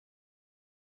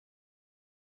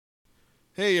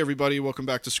Hey everybody, welcome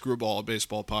back to Screwball, a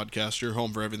baseball podcast, your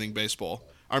home for everything baseball.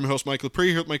 I'm your host Mike Lepre,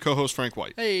 here with my co-host Frank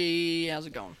White. Hey, how's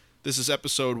it going? This is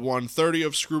episode 130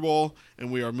 of Screwball,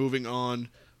 and we are moving on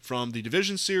from the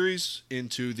Division Series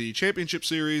into the Championship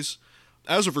Series.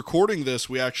 As of recording this,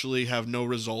 we actually have no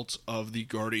results of the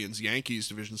Guardians-Yankees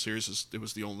Division Series. It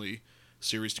was the only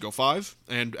series to go 5,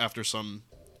 and after some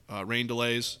rain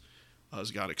delays,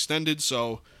 it got extended.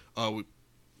 So, we're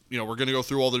going to go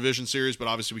through all the Division Series, but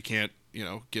obviously we can't,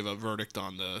 give a verdict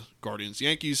on the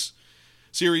Guardians-Yankees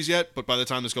series yet. But by the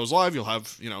time this goes live, you'll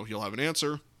have an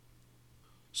answer.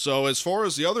 So as far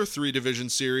as the other 3 division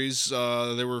series,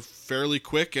 they were fairly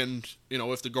quick, and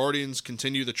if the Guardians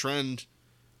continue the trend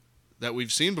that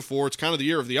we've seen before, it's kind of the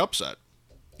year of the upset.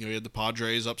 You had the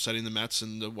Padres upsetting the Mets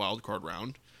in the wild card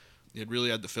round. You had really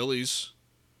had the Phillies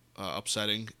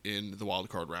upsetting in the wild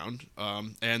card round,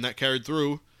 and that carried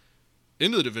through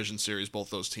into the division series, both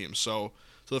those teams. So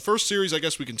the first series I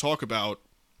guess we can talk about,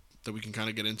 that we can kind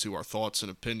of get into our thoughts and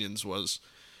opinions, was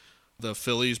the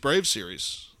Phillies-Braves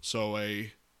series. So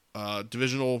a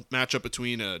divisional matchup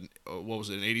between an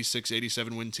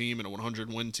 86-87 win team and a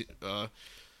 100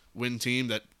 win team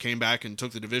that came back and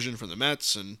took the division from the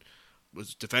Mets and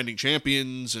was defending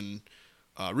champions, and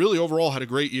really overall had a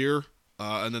great year.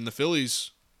 And then the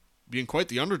Phillies, being quite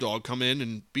the underdog, come in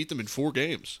and beat them in 4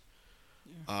 games.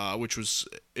 Which was,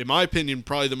 in my opinion,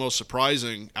 probably the most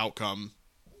surprising outcome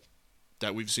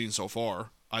that we've seen so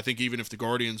far. I think even if the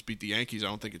Guardians beat the Yankees, I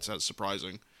don't think it's as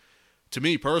surprising to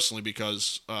me personally,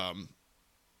 because I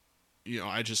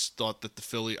just thought that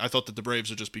the Braves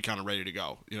would just be kind of ready to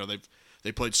go.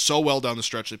 They played so well down the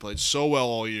stretch. They played so well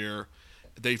all year.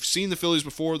 They've seen the Phillies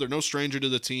before. They're no stranger to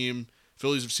the team.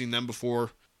 Phillies have seen them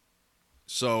before.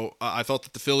 So I thought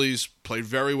that the Phillies played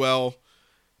very well,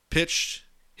 pitched,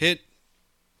 hit,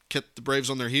 kept the Braves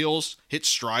on their heels, hit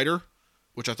Strider,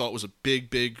 which I thought was a big,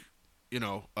 game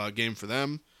for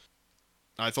them.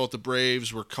 I thought the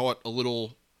Braves were caught a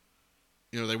little,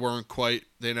 they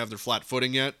didn't have their flat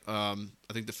footing yet. I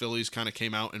think the Phillies kind of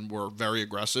came out and were very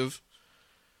aggressive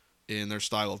in their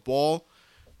style of ball,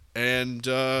 and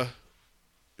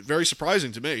very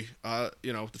surprising to me.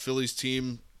 The Phillies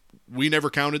team, we never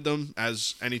counted them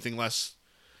as anything less.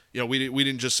 We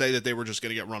didn't just say that they were just going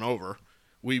to get run over.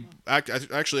 I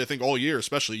think all year,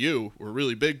 especially you, were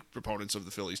really big proponents of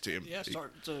the Phillies team. Yeah,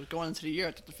 going into the year,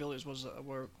 I thought the Phillies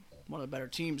were one of the better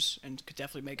teams and could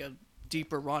definitely make a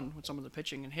deeper run with some of the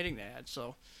pitching and hitting they had.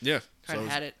 So yeah, kind of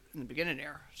had it in the beginning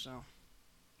there. So,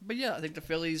 but yeah, I think the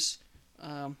Phillies,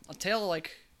 I feel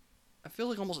like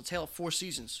almost a tale of 4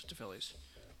 seasons to Phillies.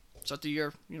 Start the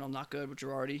year, not good with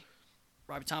Girardi.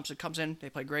 Robbie Thompson comes in, they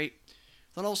play great.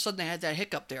 Then all of a sudden they had that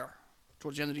hiccup there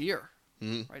towards the end of the year.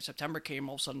 Mm-hmm. Right, September came,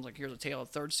 all of a sudden, like, here's a tale of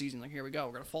 3rd season. Like, here we go,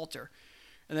 we're going to falter.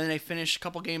 And then they finish a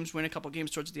couple games, win a couple games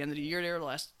towards the end of the year there, the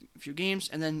last few games,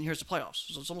 and then here's the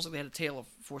playoffs. So it's almost like they had a tale of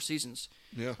 4 seasons.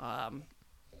 Yeah. Kind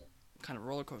of a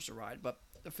roller coaster ride. But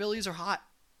the Phillies are hot.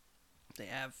 They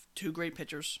have 2 great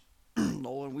pitchers,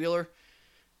 Nolan Wheeler.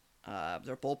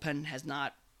 Their bullpen has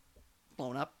not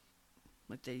blown up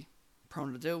like they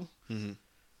prone to do. Mm-hmm.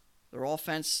 Their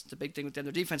offense, the big thing with them,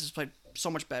 their defense has played so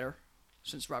much better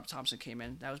since Robbie Thompson came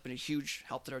in. That has been a huge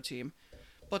help to their team.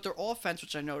 But their offense,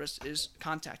 which I noticed, is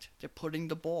contact. They're putting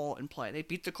the ball in play. They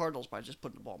beat the Cardinals by just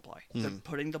putting the ball in play. Mm-hmm. They're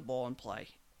putting the ball in play.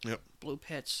 Yep. Blue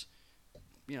hits,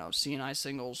 CNI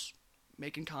singles,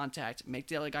 making contact, make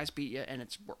the other guys beat you, and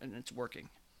it's working.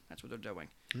 That's what they're doing.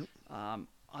 Yep. On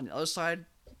the other side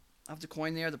of the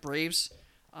coin there, the Braves,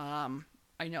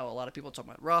 I know a lot of people talk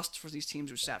about rust for these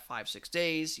teams who sat 5-6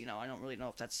 days. I don't really know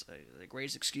if that's the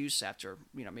greatest excuse after,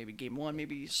 maybe game 1,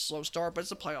 maybe slow start, but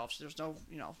it's the playoffs. There's no,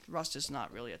 rust is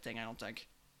not really a thing, I don't think.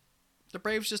 The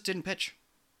Braves just didn't pitch.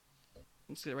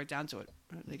 Let's get right down to it.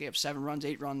 They gave 7 runs,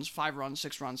 8 runs, 5 runs,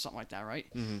 6 runs, something like that, right?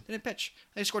 Mm-hmm. They didn't pitch.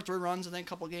 They scored 3 runs and then a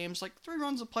couple of games. Like, 3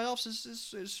 runs in the playoffs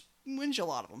is wins you a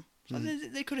lot of them. So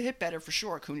they could have hit better for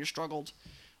sure. Acuna struggled.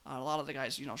 A lot of the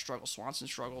guys, struggled. Swanson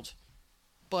struggled.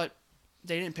 But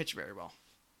they didn't pitch very well.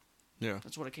 Yeah.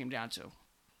 That's what it came down to.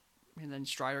 And then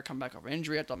Strider come back over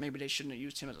injury. I thought maybe they shouldn't have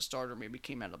used him as a starter. Maybe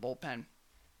came out of the bullpen.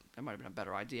 That might have been a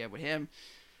better idea with him.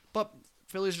 But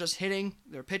Phillies are just hitting.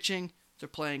 They're pitching. They're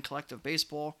playing collective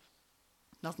baseball.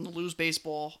 Nothing to lose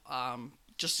baseball.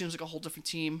 Just seems like a whole different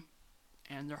team.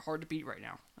 And they're hard to beat right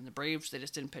now. And the Braves, they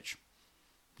just didn't pitch.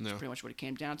 No. That's pretty much what it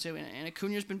came down to. And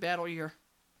Acuna's been bad all year.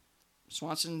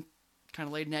 Swanson kind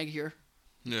of laid an egg here.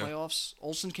 Yeah. Playoffs.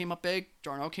 Olsen came up big.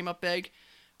 Darno came up big.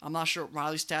 I'm not sure what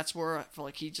Riley's stats were. I feel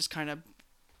like he just kind of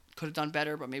could have done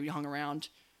better, but maybe hung around.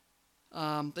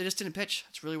 They just didn't pitch.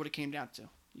 That's really what it came down to.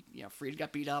 Fried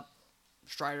got beat up.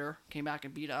 Strider came back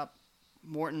and beat up.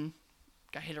 Morton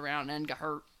got hit around and then got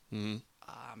hurt. Mm-hmm.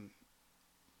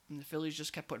 And the Phillies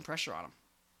just kept putting pressure on him.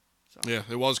 So. Yeah,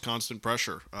 it was constant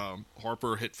pressure.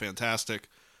 Harper hit fantastic.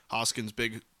 Hoskins,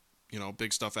 big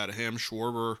stuff out of him.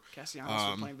 Schwarber.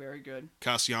 Castellanos was playing very good.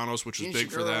 Castellanos, which was Ian big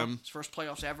Segura, for them. His first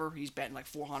playoffs ever. He's batting like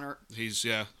 400. He's,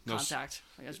 Contact.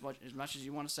 As much as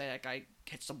you want to say, that guy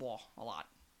hits the ball a lot.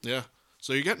 Yeah.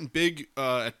 So you're getting big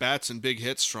at-bats and big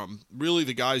hits from really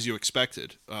the guys you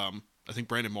expected. I think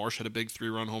Brandon Marsh had a big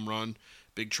 3-run home run,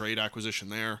 big trade acquisition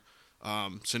there.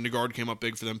 Syndergaard came up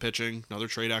big for them pitching, another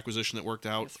trade acquisition that worked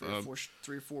out.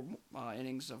 Three or four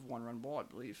innings of one-run ball, I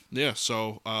believe. Yeah,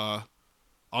 so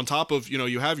on top of,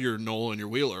 you have your Nola and your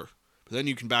Wheeler, but then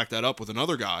you can back that up with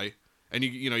another guy, and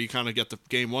you kind of get the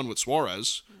game one with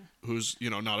Suarez, who's,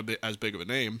 not as big of a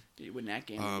name. You win that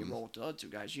game and you roll with the other two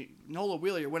guys. Nola,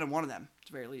 Wheeler, you're winning one of them, at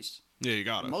the very least. Yeah, you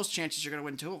got it. Most chances you're going to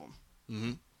win two of them.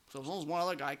 Mm-hmm. So as long as one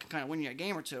other guy can kind of win you a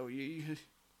game or two,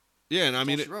 yeah, and I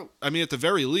mean, at the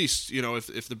very least,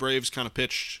 if the Braves kind of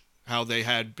pitched how they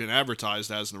had been advertised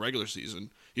as in the regular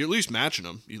season, you're at least matching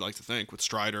them. You'd like to think with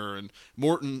Strider and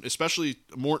Morton, especially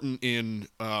Morton in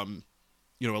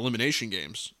elimination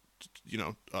games.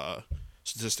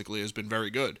 Statistically has been very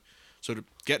good. So to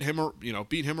get him,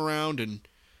 beat him around and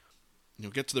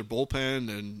get to their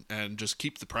bullpen and just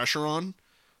keep the pressure on,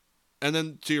 and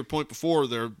then to your point before,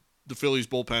 the Phillies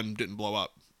bullpen didn't blow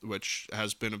up, which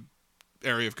has been a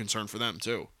area of concern for them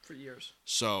too. For years.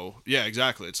 So yeah,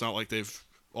 exactly. It's not like they've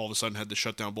all of a sudden had to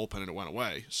shut down bullpen and it went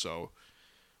away. So,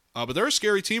 but they're a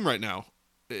scary team right now,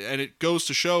 and it goes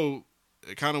to show,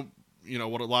 kind of,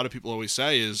 what a lot of people always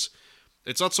say is,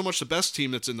 it's not so much the best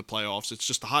team that's in the playoffs; it's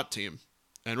just a hot team.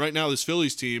 And right now, this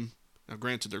Phillies team, now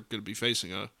granted they're going to be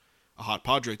facing a hot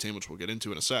Padre team, which we'll get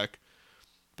into in a sec,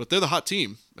 but they're the hot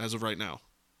team as of right now,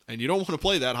 and you don't want to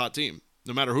play that hot team,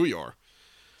 no matter who you are.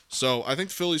 So I think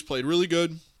the Phillies played really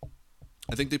good.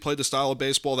 I think they played the style of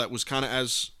baseball that was kind of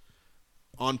as,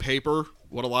 on paper,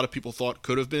 what a lot of people thought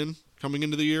could have been coming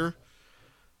into the year.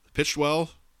 Pitched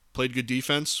well, played good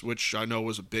defense, which I know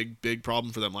was a big, big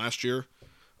problem for them last year.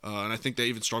 And I think they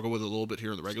even struggled with it a little bit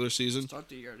here in the regular season. Start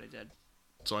the year, they did.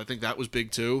 So I think that was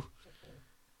big too.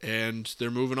 And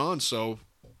they're moving on. So,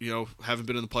 haven't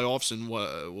been in the playoffs in,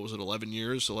 what was it, 11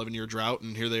 years, 11-year drought,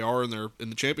 and here they are in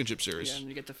the championship series. Yeah, and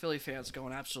you get the Philly fans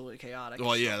going absolutely chaotic.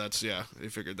 Well, yeah, they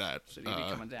figured that. So they'll be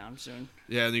coming down soon.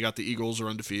 Yeah, and you got the Eagles are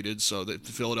undefeated, so the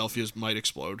Philadelphia's might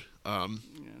explode.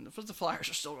 The Flyers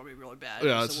are still going to be really bad.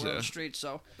 Yeah, so we're on the street,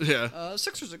 so. Yeah.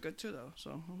 Sixers are good too, though,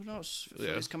 so who knows?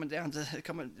 Philly's coming down.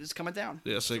 It's coming down.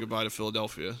 Yeah, say goodbye to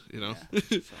Philadelphia, Yeah,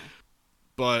 so.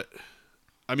 But,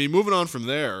 I mean, moving on from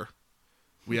there,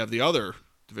 we have the other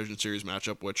division series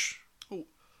matchup, which...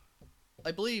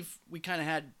 I believe we kind of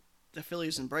had the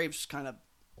Phillies and Braves kind of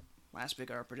last week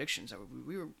our predictions.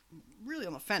 We were really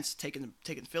on the fence taking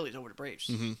the Phillies over the Braves.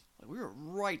 Mm-hmm. We were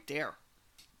right there.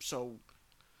 So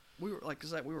we were, like I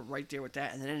said, we were right there with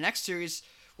that. And then the next series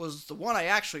was the one I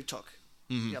actually took,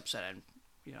 the upset,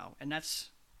 and that's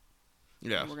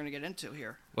what we're going to get into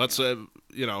here. Let's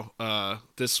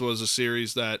this was a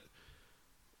series that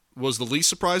was the least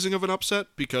surprising of an upset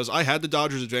because I had the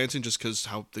Dodgers advancing just because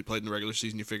how they played in the regular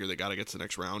season. You figure they got to get to the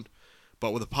next round.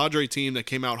 But with a Padre team that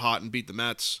came out hot and beat the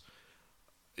Mets,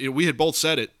 we had both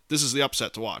said it. This is the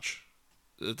upset to watch.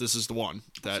 This is the one.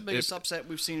 It's the biggest upset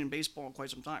we've seen in baseball in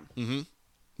quite some time. Mm-hmm.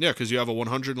 Yeah, because you have a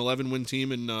 111-win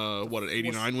team and, an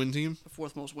 89-win team? The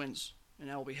fourth most wins in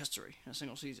MLB history in a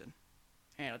single season.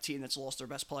 And a team that's lost their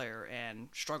best player and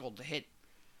struggled to hit.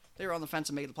 They were on the fence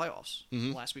and made the playoffs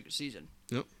last week of the season.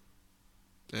 Yep.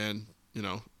 And, you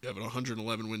have an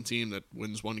 111-win team that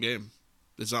wins one game.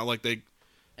 It's not like they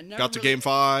got to Game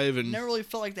 5 and... Never really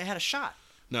felt like they had a shot.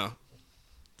 No.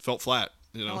 Felt flat,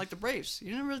 Not like the Braves.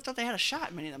 You never really thought they had a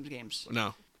shot in many of them games.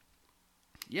 No.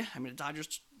 Yeah, I mean, the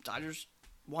Dodgers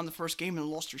won the first game and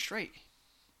lost 3 straight.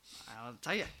 I'll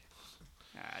tell you.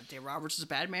 Dave Roberts is a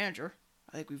bad manager.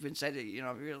 I think we've been said that, if you're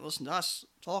going to listen to us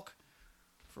talk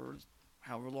for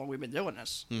however long we've been doing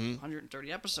this,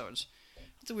 130 episodes, I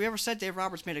don't think we ever said Dave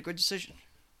Roberts made a good decision.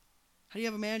 How do you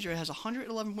have a manager that has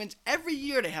 111 wins? Every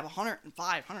year they have 105,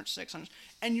 106,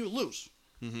 and you lose.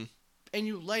 Mm-hmm. And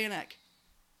you lay an egg.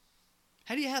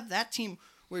 How do you have that team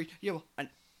where you have, I'm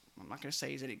not going to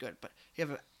say he's any good, but you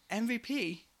have an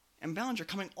MVP and Bellinger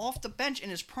coming off the bench in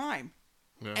his prime,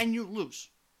 and you lose?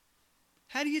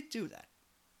 How do you do that?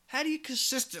 How do you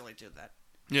consistently do that?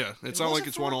 Yeah, it's not like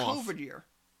it's one off. COVID year.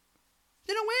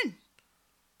 They don't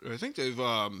win. I think they've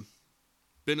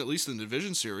been at least in the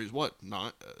division series,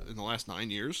 not in the last 9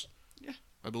 years? Yeah.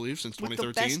 I believe, since With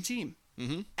 2013. the best team.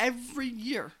 Mm-hmm. Every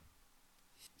year.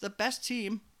 The best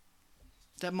team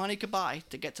that money could buy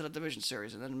to get to the division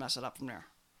series and then mess it up from there.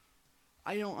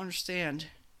 I don't understand.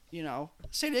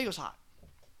 San Diego's hot,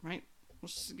 right?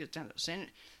 Let's get down to it.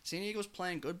 San Diego's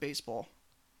playing good baseball.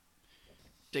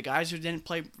 The guys who didn't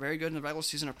play very good in the regular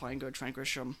season are playing good. Trent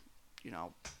Grisham,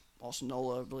 Austin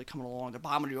Nola really coming along. The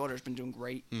bottom of the order has been doing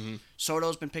great. Mm-hmm.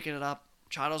 Soto's been picking it up.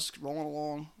 Machado's rolling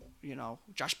along.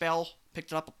 Josh Bell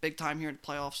picked it up a big time here in the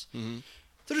playoffs. Mm-hmm.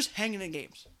 They're just hanging in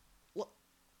games.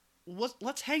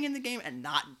 Let's hang in the game and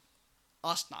not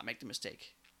make the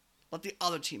mistake. Let the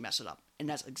other team mess it up. And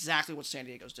that's exactly what San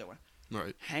Diego's doing.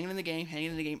 Right. Hanging in the game,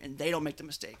 and they don't make the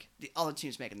mistake. The other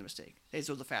team's making the mistake. They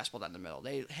throw the fastball down the middle.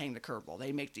 They hang the curveball.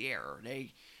 They make the error.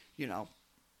 They,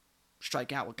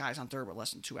 strike out with guys on third with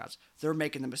less than 2 outs. They're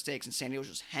making the mistakes, and San Diego's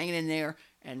just hanging in there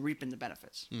and reaping the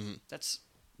benefits. Mm-hmm. That's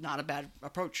not a bad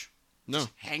approach. No.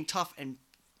 Just hang tough and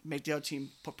make the other team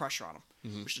put pressure on them.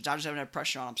 Mm-hmm. Which the Dodgers haven't had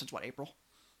pressure on them since, April?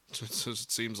 It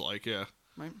seems like, yeah.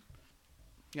 Right.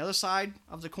 The other side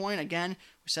of the coin, again,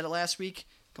 we said it last week,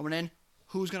 coming in,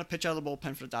 who's going to pitch out of the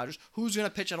bullpen for the Dodgers? Who's going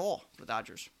to pitch at all for the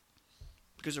Dodgers?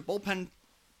 Because their bullpen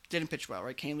didn't pitch well,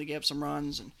 right? Canely gave up some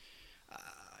runs, and,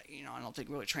 I don't think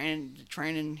really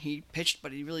training, he pitched,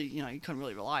 but he really, he couldn't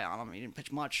really rely on him. He didn't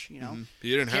pitch much, Mm-hmm.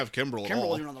 He didn't have Kimbrel at all. Kimbrel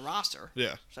wasn't even on the roster.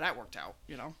 Yeah. So that worked out,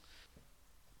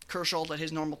 Kershaw did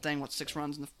his normal thing, 6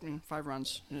 runs and 5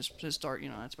 runs in his start,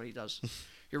 that's what he does.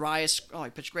 Urias, he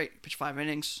pitched great. He pitched 5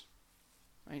 innings,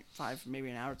 right? 5, maybe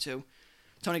an hour or 2.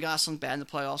 Tony Gosselin's bad in the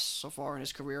playoffs so far in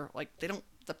his career.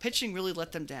 The pitching really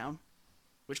let them down,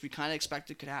 which we kind of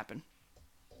expected could happen.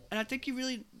 And I think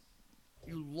you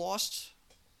lost.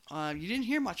 You didn't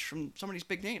hear much from some of these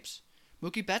big names.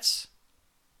 Mookie Betts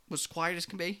was quiet as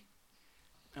can be.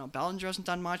 Bellinger hasn't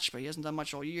done much, but he hasn't done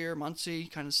much all year. Muncy,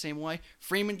 kind of the same way.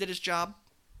 Freeman did his job,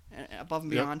 above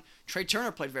and beyond. Yep. Trey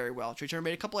Turner played very well. Trey Turner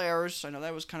made a couple of errors. I know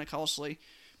that was kind of costly,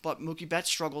 but Mookie Betts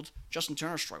struggled. Justin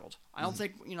Turner struggled. I don't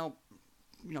think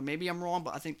maybe I'm wrong,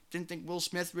 but didn't think Will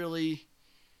Smith really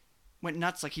went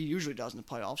nuts like he usually does in the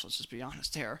playoffs. Let's just be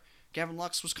honest here. Gavin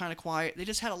Lux was kind of quiet. They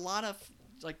just had a lot of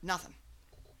nothing.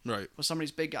 Right. With some of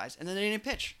these big guys, and then they didn't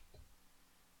pitch.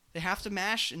 They have to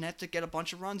mash and they have to get a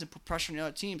bunch of runs and put pressure on the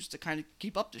other teams to kind of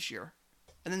keep up this year.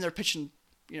 And then they're pitching,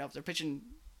 if they're pitching,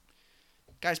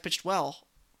 guys pitched well,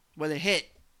 where they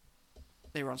hit,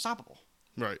 they were unstoppable.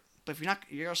 Right. But if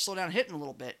you're going to slow down hitting a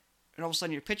little bit, and all of a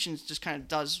sudden your pitching just kind of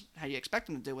does how you expect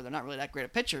them to do, where they're not really that great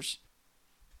at pitchers,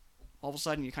 all of a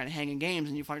sudden you kind of hang in games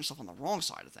and you find yourself on the wrong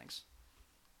side of things.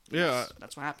 Yeah.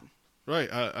 That's what happened. Right.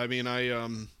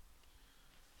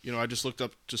 I just looked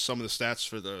up just some of the stats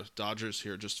for the Dodgers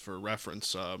here, just for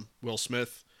reference. Will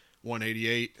Smith,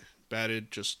 188,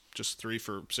 batted just 3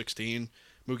 for 16.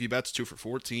 Mookie Betts, 2 for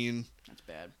 14. That's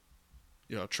bad.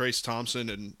 Trace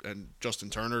Thompson and Justin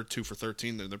Turner, 2 for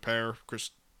 13. They're their pair.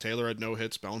 Chris Taylor had no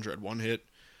hits. Bellinger had 1 hit.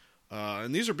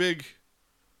 And these are big.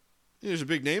 These are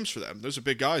big names for them. Those are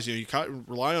big guys. You can't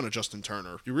rely on a Justin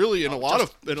Turner. You really in a lot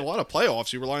of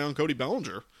playoffs, you rely on Cody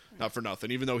Bellinger. Not for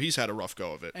nothing, even though he's had a rough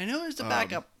go of it. And who is the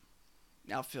backup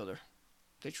outfielder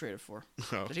they traded for?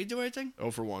 Oh. Did he do anything? 0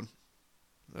 for 1.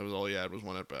 That was all he had, was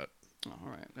 1 at bat. Oh,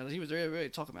 all right. Because he was really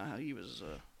talking about how he was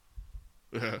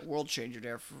a world changer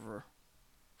there for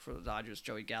the Dodgers,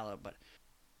 Joey Gallo. But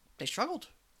they struggled.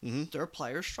 Mm-hmm. Their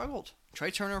players struggled.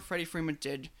 Trey Turner and Freddie Freeman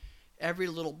did every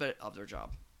little bit of their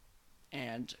job.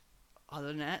 And other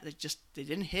than that, they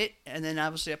didn't hit. And then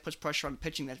obviously that puts pressure on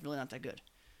pitching that's really not that good.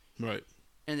 Right.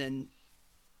 And then,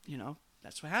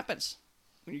 that's what happens.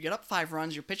 When you get up 5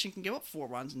 runs, your pitching can give up 4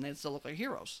 runs, and they still look like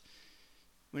heroes.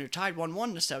 When you're tied 1-1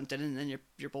 in the 7th inning, and then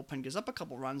your bullpen gives up a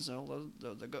couple runs, they're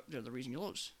the reason you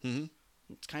lose. Mm-hmm.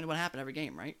 It's kind of what happened every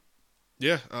game, right?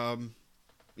 Yeah.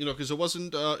 Because it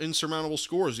wasn't insurmountable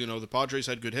scores. The Padres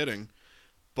had good hitting,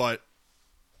 but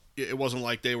it wasn't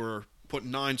like they were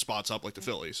putting 9 spots up like the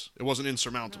Phillies. It wasn't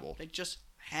insurmountable. No, they just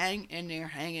hang in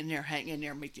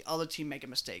there, make the other team make a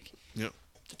mistake. Yep.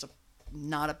 That's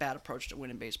not a bad approach to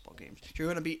winning baseball games. You're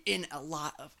going to be in a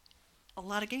lot of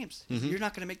games. Mm-hmm. You're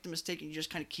not going to make the mistake, and you just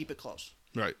kind of keep it close.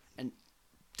 Right. And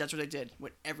that's what they did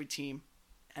with every team,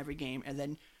 every game, and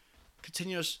then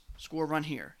continue to score a run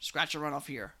here, scratch a run off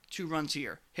here, 2 runs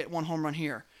here, hit 1 home run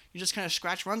here. You just kind of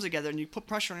scratch runs together, and you put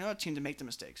pressure on the other team to make the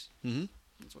mistakes. Mm-hmm.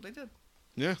 That's what they did.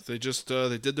 Yeah, they just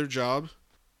they did their job.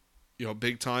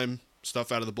 Big time stuff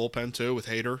out of the bullpen too with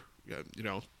Hader.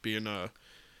 Being a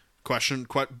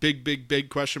big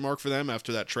question mark for them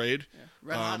after that trade. Yeah.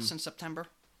 Red hot since September.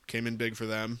 Came in big for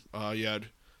them. You had,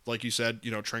 like you said,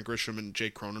 Trent Grisham and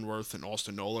Jake Cronenworth and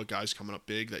Austin Nola, guys coming up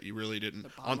big that you really didn't.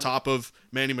 On top of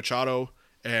Manny Machado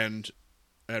and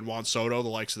Juan Soto, the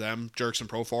likes of them. Jurickson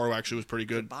Profar, who actually was pretty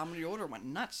good. The bottom of the order went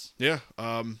nuts. Yeah.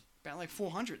 batting like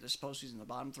 400 this postseason, the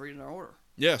bottom three in their order.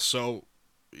 Yeah, so,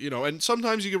 and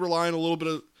sometimes you can rely on a little bit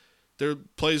of, there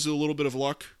plays a little bit of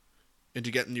luck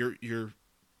into getting your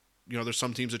there's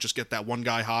some teams that just get that one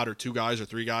guy hot or two guys or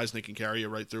three guys and they can carry you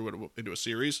right through into a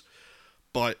series.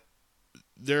 But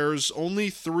there's only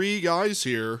three guys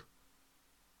here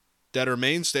that are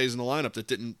mainstays in the lineup that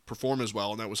didn't perform as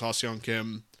well, and that was Ha-Seong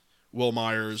Kim, Will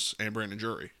Myers, and Brandon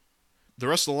Drury. The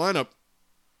rest of the lineup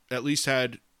at least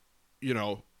had,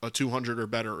 a 200 or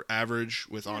better average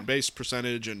with on-base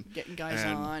percentage and getting guys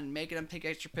on, making them pick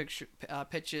extra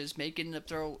pitches, making them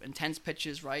throw intense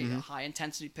pitches, right? Mm-hmm.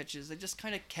 High-intensity pitches. They just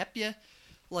kind of kept you,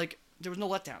 like, there was no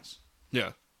letdowns.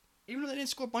 Yeah. Even though they didn't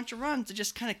score a bunch of runs, they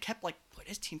just kind of kept, like, boy,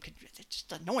 this team it's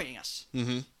just annoying us.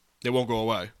 Mm-hmm. They won't go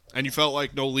away. And you felt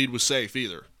like no lead was safe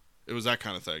either. It was that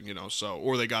kind of thing,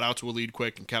 or they got out to a lead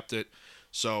quick and kept it.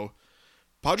 So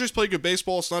Padres play good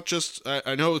baseball. It's not just,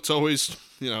 I know it's always,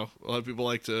 a lot of people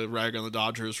like to rag on the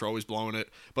Dodgers for always blowing it,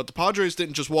 but the Padres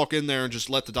didn't just walk in there and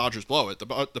just let the Dodgers blow it.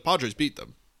 The Padres beat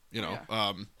them, Yeah.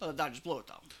 The Dodgers blow it,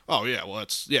 though. Oh, yeah, well,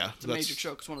 it's a major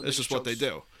choke. It's one of the biggest just what they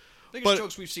do. Biggest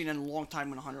chokes we've seen in a long time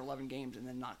in 111 games, and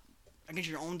then not against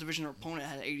your own division opponent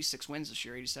had 86 wins this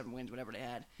year, 87 wins, whatever they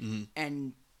had,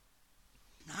 and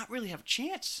not really have a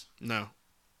chance. No.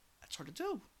 That's hard to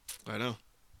do. I know.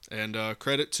 And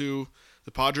credit to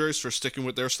the Padres for sticking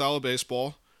with their style of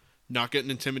baseball, not getting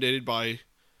intimidated by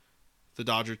the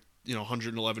Dodger,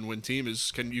 111 win team.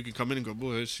 You can come in and go,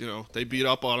 boys, they beat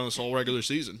up on us all regular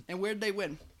season. And where did they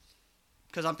win?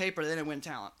 Because on paper, they didn't win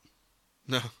talent.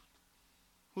 No.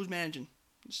 Who's managing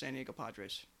the San Diego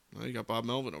Padres? Well, you got Bob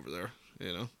Melvin over there,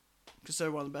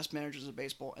 Considered one of the best managers of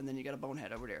baseball, and then you got a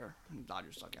bonehead over there, and the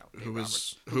Dodgers stuck out.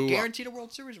 Who guaranteed a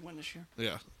World Series win this year.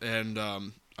 Yeah, and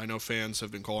I know fans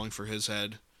have been calling for his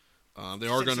head. They are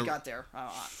Since going to. He got there.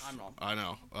 I'm wrong. I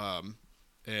know,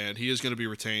 and he is going to be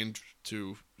retained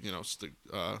to the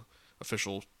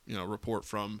official report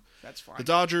from That's fine. the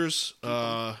Dodgers.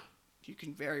 You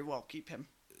can very well keep him.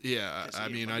 Yeah, I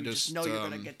mean, I just know you're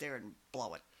going to get there and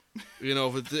blow it.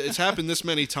 It's happened this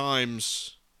many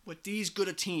times. With these good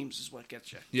of teams is what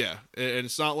gets you. Yeah, and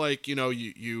it's not like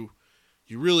you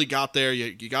really got there.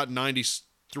 You got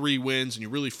 93 wins, and you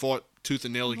really fought tooth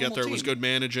and nail to get there. It was good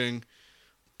managing.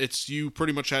 You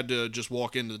pretty much had to just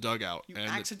walk into the dugout. You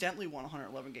accidentally won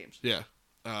 111 games. Yeah.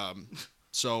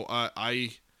 So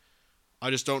I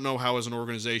just don't know how, as an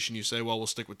organization, you say, well, we'll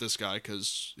stick with this guy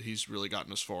because he's really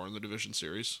gotten us far in the division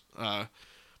series.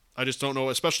 I just don't know,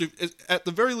 especially at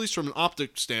the very least from an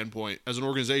optic standpoint, as an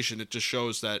organization, it just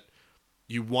shows that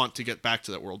you want to get back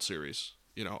to that World Series.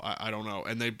 I don't know.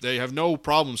 And they have no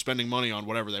problem spending money on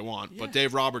whatever they want. Yeah. But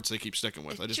Dave Roberts, they keep sticking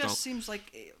with. It just seems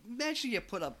like, imagine you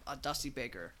put a Dusty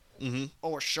Baker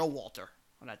or Showalter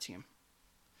on that team.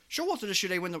 Showalter this year,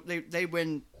 they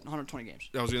win 120 games.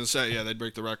 I was going to say, yeah, they'd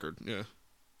break the record. Yeah.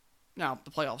 Now,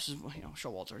 the playoffs is,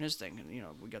 Showalter and his thing,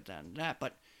 and, we got that and that.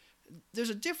 But there's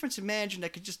a difference in managing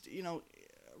that could just,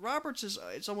 Roberts is,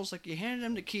 it's almost like you handed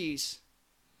him the keys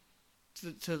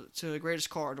to the greatest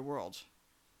car in the world,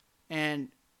 and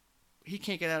he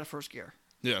can't get out of first gear.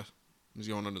 Yeah, he's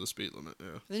going under the speed limit,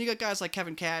 yeah. And then you got guys like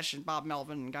Kevin Cash and Bob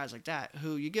Melvin and guys like that,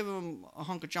 who you give them a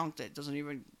hunk of junk that doesn't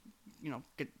even,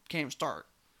 can't even start.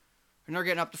 And they're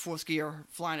getting up to fourth gear,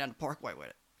 flying down the parkway with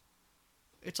it.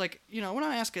 It's like, we're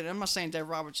not asking, I'm not saying Dave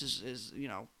Roberts is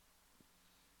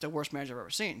the worst manager I've ever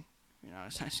seen.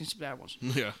 I've seen some bad ones.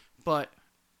 Yeah. But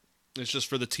it's just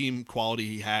for the team quality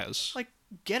he has. Like,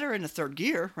 get her in the third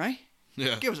gear, right?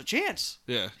 Yeah. Give us a chance.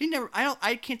 Yeah.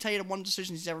 I can't tell you the one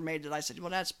decision he's ever made that I said, well,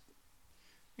 that's,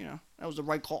 that was the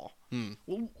right call.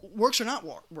 Well, works or not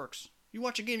works. You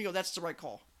watch a game, you go, that's the right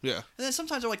call. Yeah. And then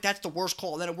sometimes they're like, that's the worst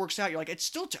call. And then it works out. You're like, it's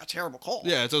still a terrible call.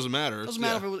 Yeah, it doesn't matter. It doesn't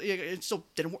matter if it still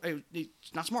didn't work.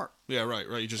 It's not smart. Yeah, right.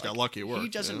 You just got lucky it worked. He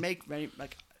doesn't make many,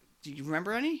 do you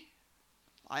remember any?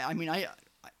 I mean, I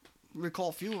recall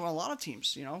a few on a lot of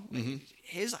teams,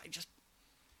 His,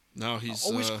 No, he's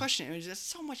always questioning. There's just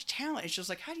so much talent. It's just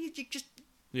like, how do you just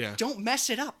Yeah. don't mess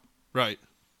it up? Right.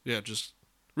 Yeah, just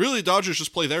really, the Dodgers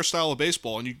just play their style of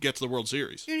baseball, and you get to the World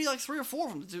Series. You need like 3 or 4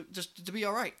 of them to be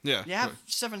all right. Yeah. You have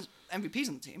 7 MVPs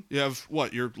on the team. You have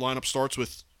what? Your lineup starts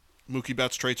with Mookie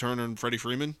Betts, Trey Turner, and Freddie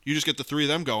Freeman. You just get the 3 of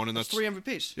them going, and that's 3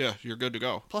 MVPs. Yeah, you're good to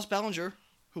go. Plus Bellinger,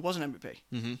 who was an MVP.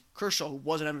 Mm-hmm. Kershaw, who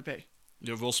was an MVP.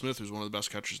 You have Will Smith, who's one of the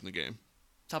best catchers in the game.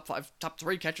 Top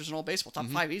 3 catchers in all baseball. Top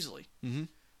 5 easily. Mm-hmm.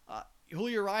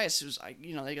 Julio Urias, who's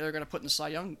they're going to put in the Cy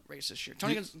Young race this year.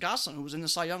 Tony Gonsolin, who was in the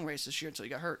Cy Young race this year until he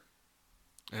got hurt.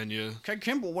 And Craig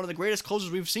Kimbrell, one of the greatest closers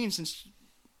we've seen since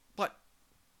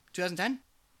 2010.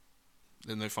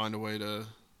 Then they find a way to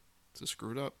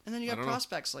screw it up. And then you got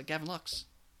prospects like Gavin Lux.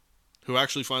 who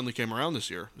actually finally came around this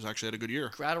year. He's actually had a good year.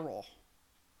 Gratterall.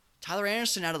 Tyler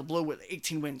Anderson out of the blue with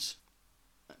 18 wins.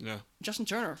 Yeah. Justin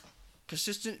Turner,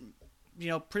 consistent,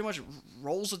 pretty much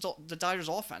rolls the Dodgers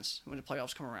offense when the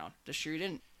playoffs come around. This year he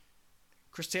didn't.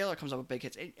 Chris Taylor comes up with big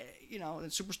hits. And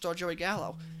superstar Joey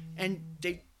Gallo. And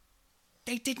they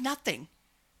did nothing.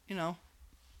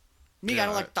 Me, I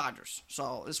don't like Dodgers.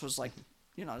 So this was like,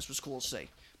 this was cool to see.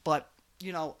 But,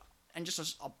 and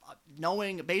just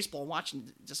knowing baseball and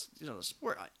watching just, the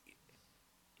sport.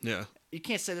 Yeah. You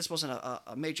can't say this wasn't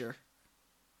a major,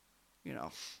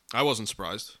 I wasn't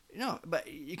surprised.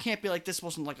 But you can't be like, this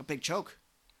wasn't like a big choke.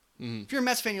 Mm-hmm. If you're a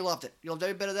Mets fan, you loved it. You loved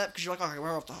every bit of that because you're like, okay,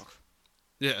 we're off the hook.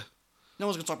 Yeah. No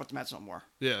one's going to talk about the Mets no more.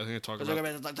 Yeah, I think I talk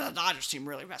about the Dodgers team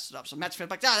really messed it up. So Mets fans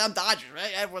like, I'm Dodgers,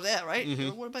 right? We're there, right?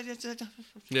 Mm-hmm. What about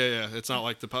Yeah. It's not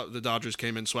like the Dodgers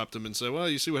came in, swept them, and said, well,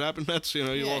 you see what happened, Mets? You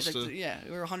lost to... Yeah,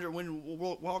 we were 100-win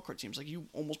wildcard teams. Like, you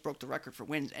almost broke the record for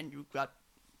wins, and you got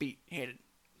beat, handed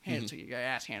to you. Your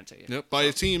ass handed to you. Yep, by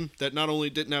a team that not only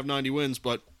didn't have 90 wins,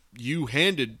 but you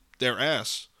handed their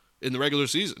ass in the regular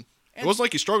season. It wasn't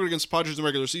like you struggled against the Padres in the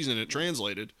regular season, and it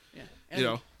translated. Yeah.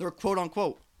 And their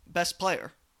quote-unquote best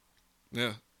player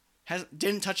Yeah.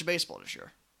 didn't touch a baseball this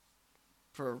year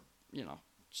for,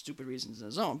 stupid reasons in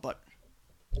his own, but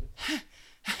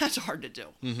that's hard to do.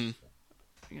 Mm-hmm.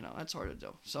 That's hard to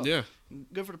do. So, yeah.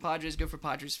 Good for the Padres, good for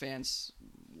Padres fans,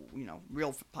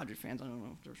 real Padres fans. I don't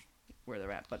know where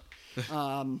they're at, but,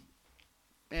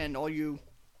 and all you,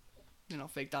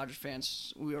 fake Dodgers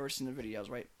fans, we've already seen the videos,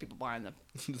 right? People buying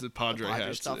the Padre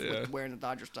hats, stuff, yeah. wearing the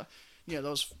Dodger stuff.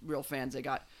 Those real fans, they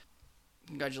got,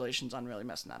 congratulations on really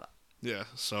messing that up. Yeah,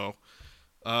 so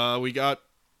we got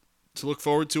to look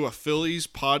forward to a Phillies,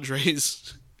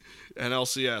 Padres, and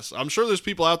LCS. I'm sure there's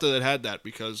people out there that had that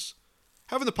because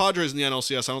having the Padres in the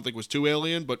NLCS I don't think was too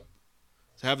alien, but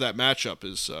to have that matchup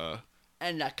is...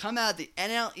 And to come out of the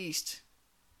NL East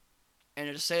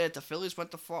and to say that the Phillies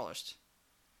went the farthest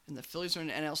and the Phillies are in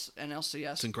the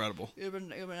NLCS... It's incredible. It would have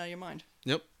been out of your mind.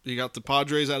 Yep, you got the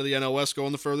Padres out of the NL West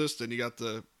going the furthest, and you got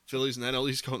the Phillies and the NL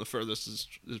East going the furthest is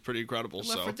pretty incredible. They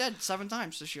left for dead 7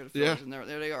 times this year, the Phillies, and there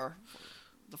they are,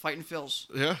 the fighting Phils.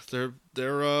 Yeah, they're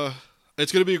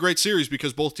it's going to be a great series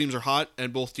because both teams are hot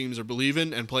and both teams are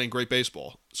believing and playing great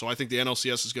baseball. So I think the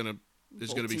NLCS is going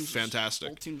to be fantastic.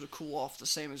 Both teams will cool off the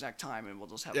same exact time, and we'll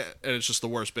just have... Yeah, and it's just the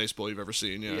worst baseball you've ever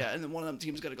seen. Yeah. Yeah, and then one of them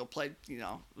teams got to go play.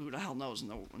 Who the hell knows in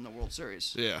the World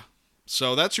Series. Yeah.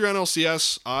 So that's your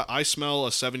NLCS. I smell a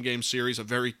 7-game series, a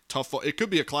very tough... It could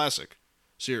be a classic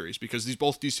series because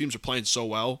both these teams are playing so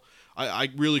well. I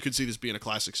really could see this being a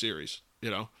classic series.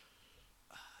 Yeah.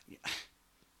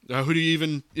 Who do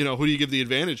you give the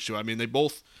advantage to? I mean, they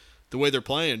both, the way they're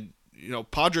playing,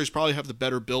 Padres probably have the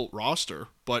better built roster,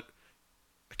 but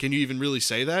can you even really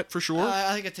say that for sure?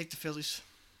 I think I take the Phillies.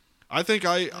 I think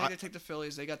I take the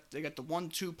Phillies. They got the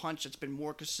 1-2 punch that's been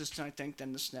more consistent, I think,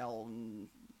 than the Snell and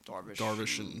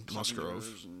Darvish and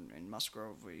Musgrove and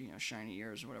Musgrove, shiny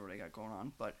ears or whatever they got going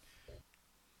on. But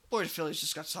boy, the Phillies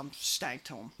just got some stank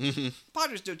to them. Mm-hmm.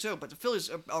 Padres do too, but the Phillies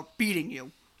are beating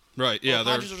you. Right? Yeah,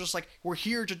 the Padres are just like, we're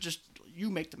here to just you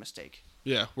make the mistake.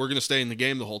 Yeah, we're gonna stay in the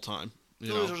game the whole time.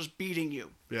 Phillies are just beating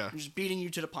you. Yeah, they're just beating you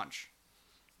to the punch.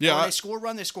 Yeah, when they score a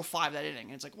run, they score 5 that inning,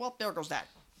 and it's like, well, there goes that.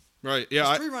 Right.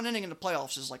 Yeah. 3-run inning in the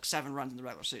playoffs is like 7 runs in the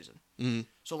regular season. Mm-hmm.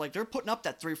 So like they're putting up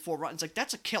that 3-4 runs. It's like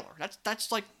that's a killer.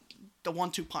 That's like the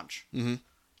 1-2 punch. Mm-hmm.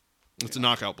 It's a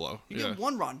knockout blow. You get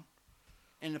 1 run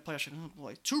in the playoffs. You're like, oh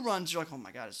boy. 2 runs, you're like, oh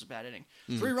my god, this is a bad inning.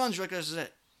 3 runs, you're like, this is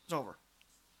it. It's over.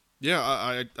 Yeah,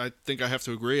 I think I have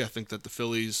to agree. I think that the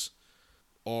Phillies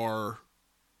are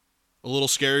a little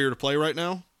scarier to play right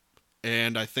now,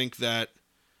 and I think that,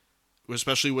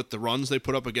 especially with the runs they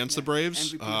put up against the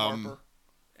Braves, MVP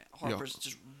Harper's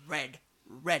just red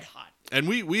hot. And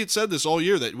we had said this all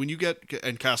year that when you get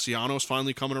and Castellanos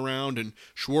finally coming around, and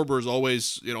Schwarber is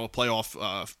always a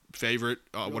playoff favorite,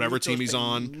 whatever team he's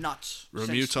on. Nuts.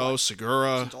 Realmuto,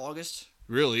 Segura. Since August.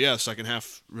 Really, yeah, second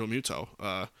half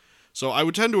Realmuto. So I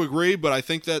would tend to agree, but I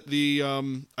think that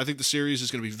the series is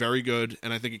going to be very good,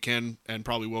 and I think it can and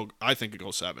probably will. I think it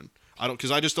goes 7.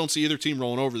 Because I just don't see either team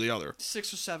rolling over the other.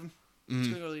 6 or 7. It's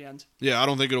going to go to the end. Yeah, I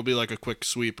don't think it'll be like a quick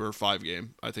sweep or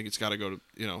 5-game. I think it's got to go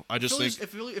to I just think if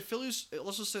Phillies,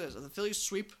 let's just say this: if the Phillies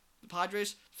sweep the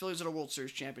Padres, Phillies are the World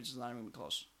Series champions. It's not even going to be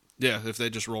close. Yeah, if they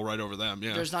just roll right over them,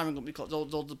 yeah. There's not even going to be close.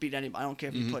 They'll beat anybody. I don't care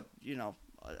if you put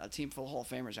a team full of Hall of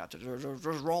Famers out there. They're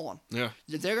just rolling. Yeah.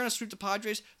 If they're going to sweep the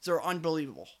Padres, they're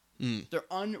unbelievable. They're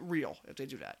unreal if they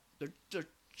do that. They're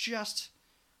just...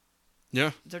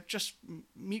 Yeah. They're just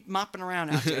mopping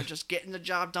around out there, just getting the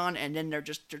job done, and then they're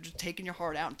just taking your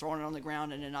heart out and throwing it on the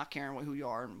ground and then not caring who you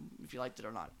are and if you liked it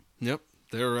or not. Yep.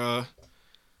 they're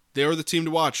the team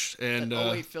to watch. And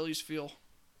that 08 Phillies feel.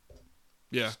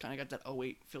 Yeah, Just kind of got that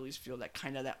 08 Phillies feel. That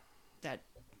kind of that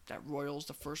Royals,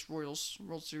 the first Royals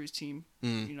World Series team.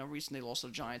 Recently they lost to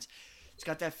the Giants. It's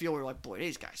got that feel where you're like, boy,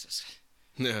 these guys,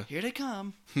 here they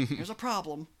come. Here's a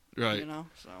problem. Right.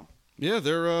 So. Yeah,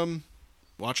 they're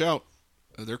watch out.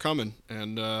 They're coming,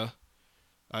 and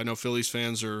I know Phillies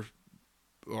fans have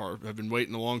been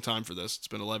waiting a long time for this. It's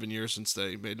been 11 years since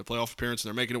they made the playoff appearance, and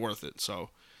they're making it worth it. So,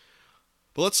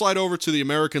 but let's slide over to the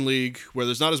American League, where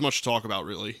there's not as much to talk about,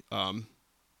 really.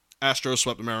 Astros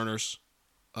swept the Mariners.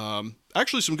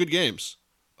 Actually, some good games.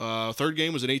 Third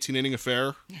game was an 18-inning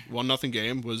affair. 1-0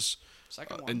 game was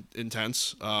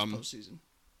intense. Postseason.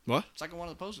 What? Second one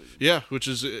of the postseason. Yeah, which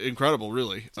is incredible,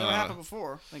 really. It's never happened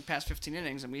before. I think past 15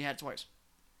 innings, and we had twice.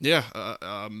 Yeah.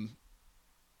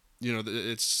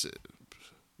 It's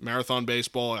marathon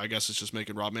baseball. I guess it's just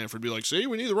making Rob Manfred be like, see,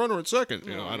 we need the runner at second.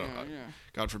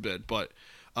 God forbid. But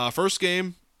first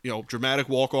game, dramatic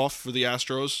walk-off for the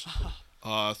Astros.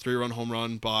 3-run home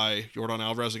run by Yordan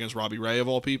Alvarez against Robbie Ray, of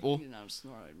all people. It's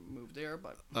not a move there,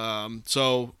 but...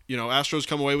 Astros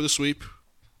come away with a sweep.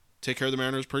 Take care of the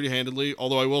Mariners pretty handedly.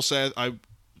 Although I will say, I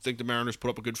think the Mariners put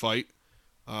up a good fight.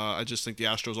 I just think the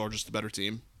Astros are just the better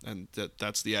team, and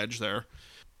that's the edge there.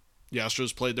 The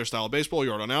Astros played their style of baseball.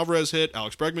 Yordan Alvarez hit.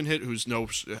 Alex Bregman hit, who's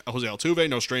Jose Altuve,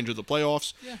 no stranger to the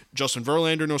playoffs. Yeah. Justin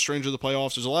Verlander, no stranger to the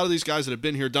playoffs. There's a lot of these guys that have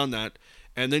been here, done that,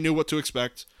 and they knew what to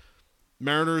expect.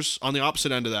 Mariners, on the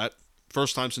opposite end of that,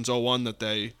 first time since 2001 that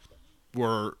they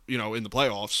were, in the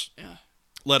playoffs. Yeah.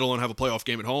 Let alone have a playoff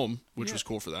game at home, which was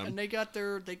cool for them. And they got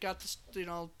this,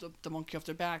 the monkey off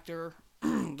their back. They're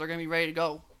gonna be ready to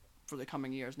go for the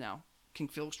coming years now. King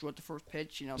Felix threw out the first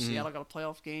pitch. Seattle got a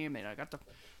playoff game. They got the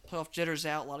playoff jitters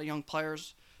out. A lot of young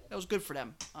players. That was good for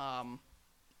them.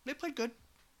 They played good.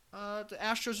 The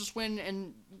Astros just win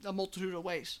in a multitude of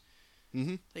ways.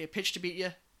 Mm-hmm. They can pitch to beat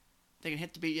you. They can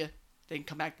hit to beat you. They can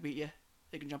come back to beat you.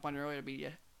 They can jump on you early to beat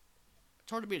you. It's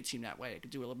hard to beat a team that way. They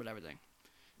could do a little bit of everything.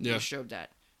 Yeah. They showed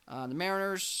that. The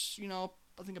Mariners,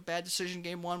 I think a bad decision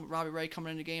game one with Robbie Ray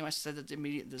coming in the game. I said that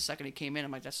the second he came in,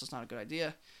 I'm like, that's just not a good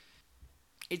idea.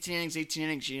 18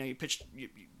 innings, you pitched,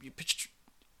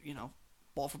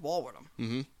 ball for ball with him.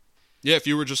 Mm-hmm. Yeah, if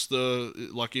you were just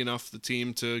lucky enough, the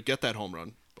team to get that home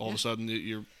run, all of a sudden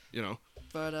you're.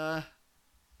 But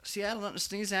Seattle, nothing to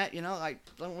sneeze at. I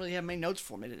don't really have many notes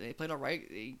for them. They played all right.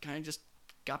 They kind of just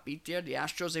got beat there. The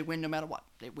Astros, they win no matter what.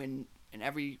 They win in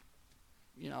every,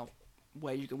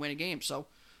 way you can win a game. So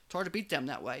it's hard to beat them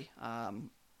that way.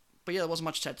 But yeah, there wasn't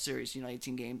much to that series.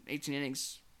 18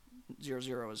 innings,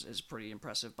 0-0 is pretty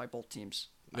impressive by both teams.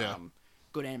 Yeah.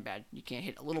 Good and bad. You can't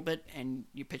hit a little bit, and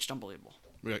you pitched unbelievable.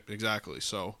 Yeah, exactly.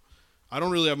 So I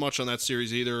don't really have much on that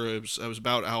series either. It was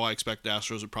about how I expect the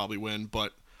Astros would probably win,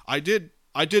 but I did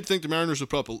think the Mariners would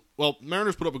put up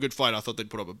Mariners put up a good fight. I thought they'd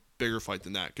put up a bigger fight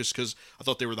than that, because I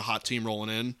thought they were the hot team rolling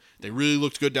in. They really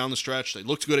looked good down the stretch. They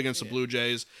looked good against the Blue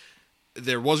Jays.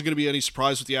 There wasn't going to be any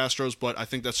surprise with the Astros, but I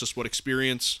think that's just what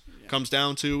experience comes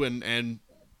down to, and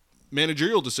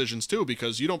managerial decisions too,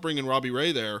 because you don't bring in Robbie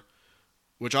Ray there,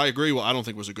 which I agree. Well, I don't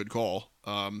think was a good call.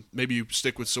 Maybe you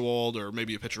stick with Sewald, or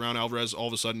maybe you pitch around Alvarez. All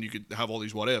of a sudden, you could have all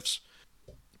these what ifs.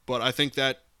 But I think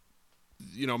that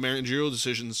managerial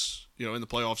decisions, in the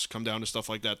playoffs come down to stuff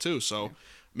like that too. So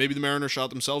maybe the Mariners shot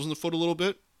themselves in the foot a little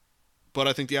bit, but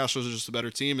I think the Astros are just a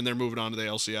better team, and they're moving on to the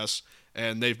LCS,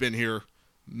 and they've been here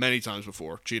many times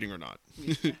before, cheating or not.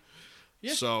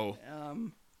 Yeah. So.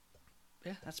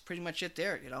 That's pretty much it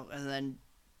there, And then,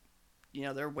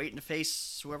 they're waiting to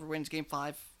face whoever wins Game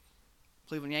 5,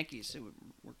 Cleveland Yankees.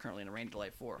 We're currently in a rain delay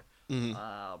 4.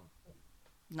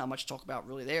 Mm-hmm. Not much to talk about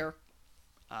really there.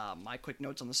 My quick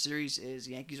notes on the series is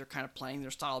the Yankees are kind of playing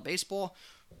their style of baseball,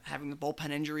 having the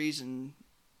bullpen injuries and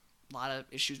a lot of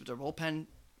issues with their bullpen.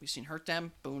 We've seen hurt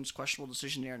them. Boone's questionable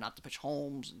decision there not to pitch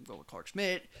Holmes and go with Clark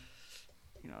Schmidt.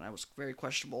 That was very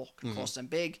questionable. Could cost them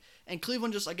big. And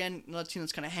Cleveland just, again, another team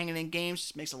that's kind of hanging in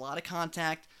games, makes a lot of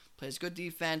contact, plays good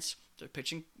defense. They're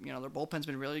pitching, their bullpen's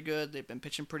been really good. They've been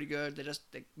pitching pretty good.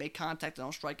 They make contact, they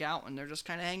don't strike out, and they're just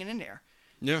kind of hanging in there.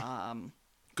 Yeah.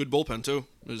 Good bullpen, too,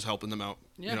 is helping them out.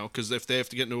 Yeah. Because if they have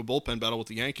to get into a bullpen battle with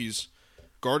the Yankees,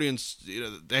 Guardians,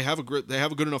 they have a good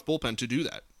enough bullpen to do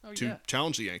that,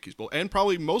 challenge the Yankees. And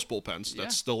probably most bullpens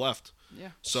that's still left. Yeah.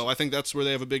 So I think that's where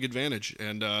they have a big advantage.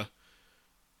 And,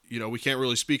 we can't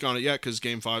really speak on it yet because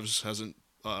Game 5 hasn't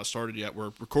started yet.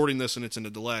 We're recording this and it's in a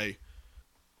delay.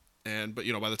 But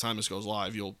by the time this goes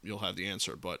live, you'll have the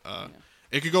answer. But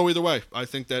it could go either way. I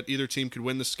think that either team could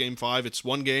win this Game 5. It's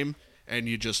one game, and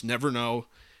you just never know.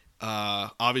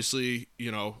 Obviously,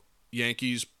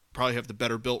 Yankees probably have the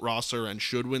better built roster and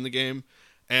should win the game.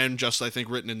 And just, I think,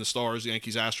 written in the stars,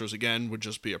 Yankees-Astros again would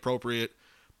just be appropriate.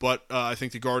 But I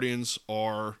think the Guardians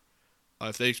are,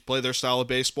 if they play their style of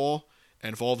baseball,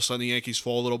 and if all of a sudden the Yankees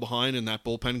fall a little behind and that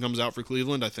bullpen comes out for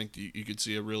Cleveland, I think you could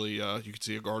see a really, you could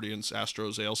see a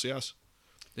Guardians-Astros ALCS.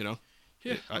 You know?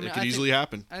 Yeah, it could easily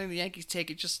happen. I think the Yankees take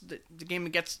it just the game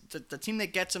that gets the team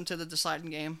that gets them to the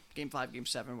deciding game, Game 5, Game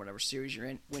 7, whatever series you're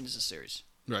in, wins the series.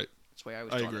 Right. That's the way I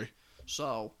always agree.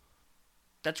 So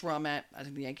that's where I'm at. I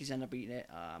think the Yankees end up beating it.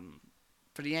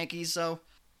 For the Yankees, though,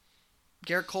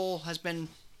 Garrett Cole has been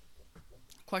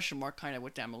question mark kind of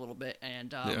with them a little bit,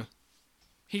 and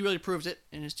he really proved it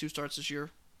in his 2 starts this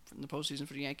year in the postseason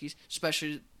for the Yankees,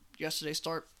 especially yesterday's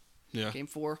start, Game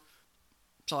 4.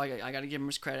 So I got to give him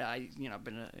his credit. I've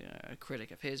been a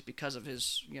critic of his because of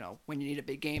his, when you need a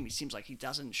big game, he seems like he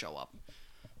doesn't show up.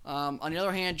 On the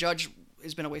other hand, Judge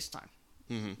has been a waste of time.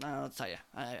 Mm-hmm. I'll tell you.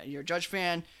 You're a Judge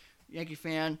fan, Yankee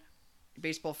fan,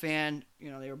 baseball fan.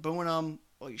 They were booing him.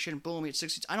 Well, you shouldn't boo him. He had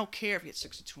 62. I don't care if he had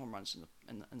 62 home runs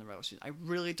in the regular season. I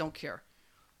really don't care.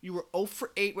 You were 0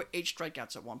 for 8 with 8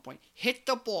 strikeouts at one point. Hit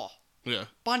the ball. Yeah.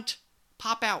 Bunt,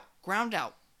 pop out, ground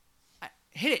out.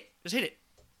 Hit it. Just hit it.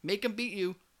 Make him beat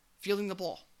you fielding the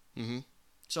ball. Mm-hmm.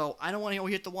 So I don't want to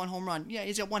hit the 1 home run. Yeah,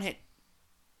 he's got 1 hit.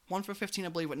 1 for 15, I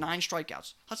believe, with 9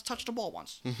 strikeouts. Let's touch the ball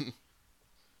once.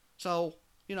 So,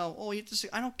 he hit the.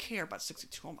 I don't care about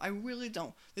 62 home. I really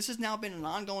don't. This has now been an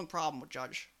ongoing problem with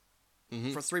Judge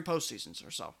for 3 postseasons or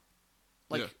so.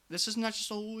 This is not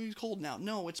just, he's cold now.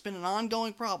 No, it's been an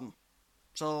ongoing problem.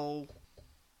 So,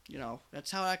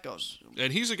 that's how that goes.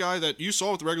 And he's a guy that you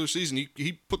saw with the regular season.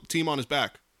 He put the team on his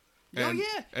back. And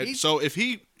so if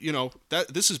he,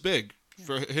 this is big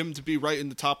for him to be right in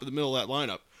the top of the middle of that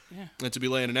lineup and to be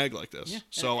laying an egg like this. Yeah.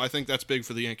 So I think that's big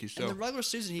for the Yankees too. In the regular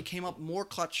season, he came up more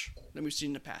clutch than we've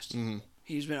seen in the past. Mm-hmm.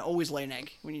 He's been always laying an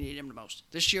egg when you need him the most.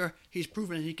 This year, he's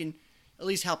proven that he can at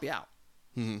least help you out.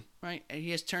 Mm-hmm. Right? And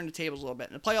he has turned the tables a little bit.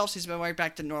 In the playoffs, he's been right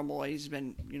back to normal. He's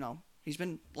been, he's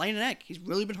been laying an egg. He's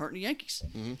really been hurting the Yankees.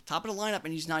 Mm-hmm. Top of the lineup,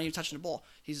 and he's not even touching the ball.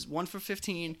 He's 1 for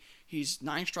 15. He's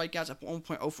 9 strikeouts at 1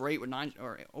 point 0 for 8 with 9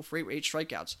 or 0 for 8 with 8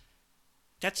 strikeouts.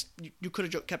 That's you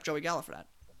could have kept Joey Gallo for that.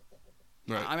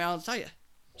 Right. I'll tell you.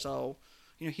 So,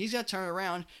 he's got to turn it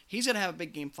around. He's got to have a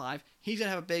big Game 5. He's got to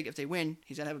have a big, if they win,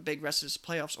 he's got to have a big rest of his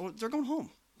playoffs, or they're going home.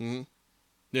 Mm-hmm.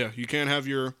 Yeah, you can't have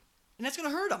your. And that's going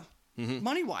to hurt him,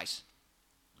 money wise.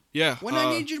 Yeah. When I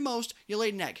need you the most, you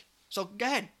laid an egg. So go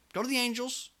ahead, go to the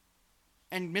Angels,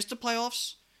 and miss the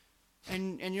playoffs.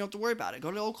 And you don't have to worry about it.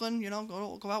 Go to Oakland,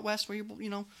 go out west where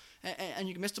and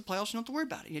you can miss the playoffs. You don't have to worry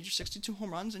about it. You had your 62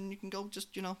 home runs, and you can go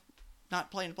just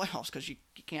not play in the playoffs because you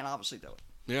can't obviously do it.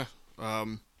 Yeah,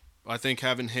 I think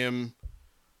having him,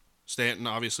 Stanton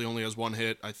obviously only has 1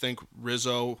 hit. I think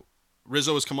Rizzo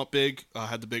has come up big.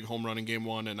 Had the big home run in Game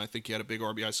 1, and I think he had a big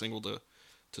RBI single to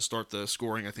start the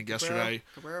scoring. I think yesterday.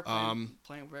 Cabrera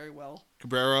playing very well.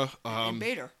 Cabrera and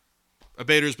Bader.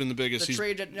 Bader's been the biggest. The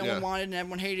trade that no one wanted and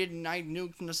everyone hated, and I knew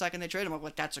from the second they traded him, I'm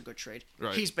like, that's a good trade.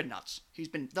 Right. He's been nuts. He's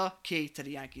been the key to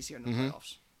the Yankees here in the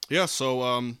playoffs. Yeah, so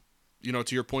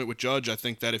to your point with Judge, I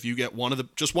think that if you get one of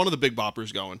the big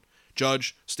boppers going,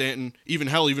 Judge, Stanton, even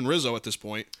Rizzo at this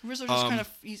point. Rizzo just kind of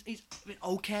he's been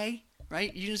okay,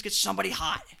 right? You just get somebody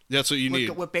hot. That's what you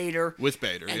need with Bader. With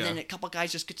Bader, and then a couple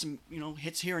guys just get some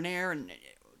hits here and there, and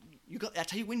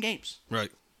that's how you win games.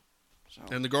 Right. So.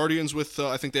 And the Guardians with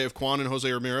I think they have Kwan and Jose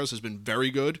Ramirez has been very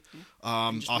good.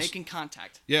 Just making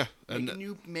contact. Yeah, and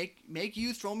you make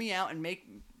you throw me out and make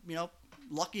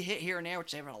lucky hit here and there,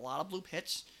 which they've had a lot of bloop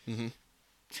hits. Mm-hmm.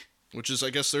 Which is, I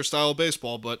guess, their style of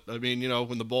baseball. But I mean,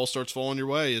 when the ball starts falling your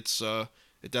way, it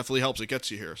definitely helps. It gets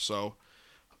you here. So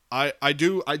I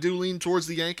do lean towards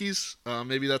the Yankees.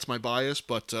 Maybe that's my bias,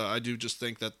 but I do just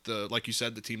think that like you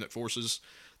said, the team that forces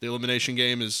the elimination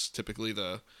game is typically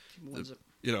the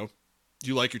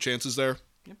you like your chances there.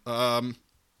 Yep.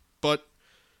 But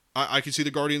I can see the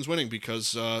Guardians winning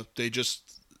because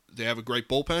they have a great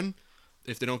bullpen.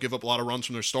 If they don't give up a lot of runs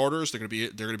from their starters, they're going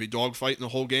to be dogfighting the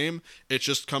whole game. It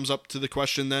just comes up to the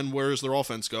question then, where does their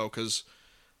offense go? Because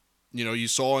you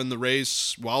saw in the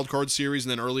Rays wild card series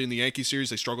and then early in the Yankee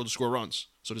series they struggled to score runs.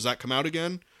 So does that come out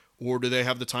again, or do they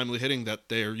have the timely hitting that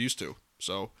they are used to?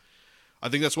 So I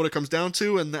think that's what it comes down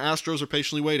to, and the Astros are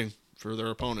patiently waiting for their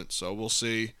opponents. So we'll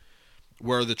see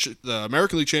where the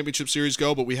American League Championship Series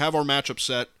go, but we have our matchup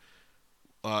set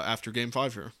after Game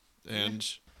 5 here. And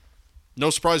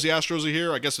no surprise the Astros are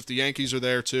here. I guess if the Yankees are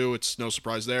there too, it's no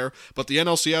surprise there. But the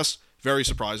NLCS, very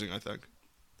surprising, I think.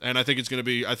 And I think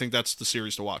that's the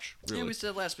series to watch, really. Yeah, we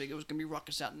said last week it was going to be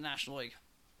ruckus out in the National League.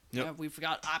 Yep. We've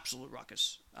got absolute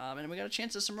ruckus. And we got a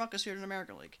chance at some ruckus here in the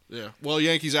American League. Yeah. Well,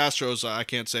 Yankees Astros, I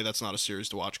can't say that's not a series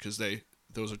to watch because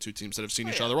those are two teams that have seen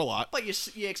each other a lot. But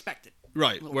you expect it.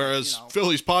 Right. Whereas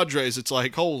Phillies Padres, it's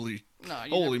like holy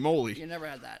moly. You never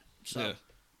had that. So. Yeah.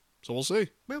 So we'll see.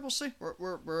 Yeah, we'll see.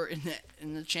 We're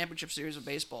in the championship series of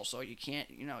baseball, so you can't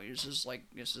this is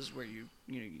where you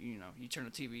turn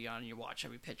the TV on and you watch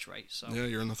every pitch, right? So yeah,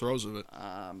 you're in the throes of it.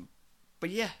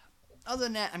 But yeah, other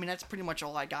than that, I mean that's pretty much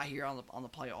all I got here on the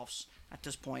playoffs at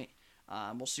this point.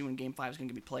 We'll see when Game 5 is going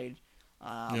to be played.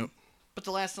 Yep. But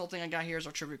the last little thing I got here is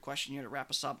our trivia question here to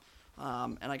wrap us up.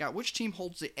 And I got which team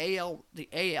holds the the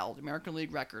American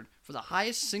League record for the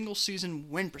highest single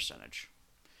season win percentage?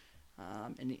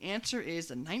 And the answer is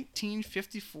the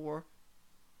 1954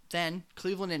 then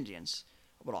Cleveland Indians,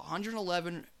 with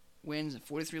 111 wins and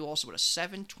 43 losses with a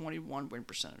 721 win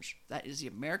percentage. That is the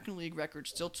American League record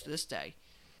still to this day.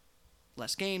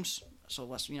 Less games, so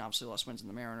less, obviously less wins than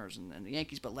the Mariners and the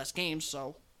Yankees, but less games,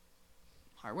 so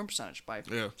higher win percentage by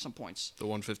some points. The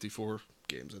 154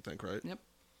 games, I think, right? Yep.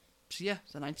 So yeah,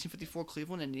 the 1954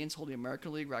 Cleveland Indians hold the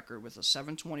American League record with a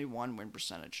 721 win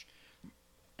percentage.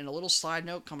 And a little side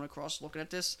note coming across looking at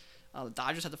this, the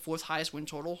Dodgers had the fourth highest win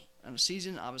total in the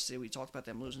season. Obviously, we talked about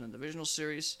them losing the divisional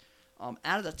series.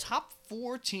 Out of the top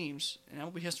 4 teams in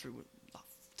MLB history with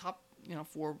top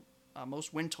 4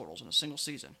 most win totals in a single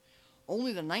season,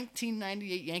 only the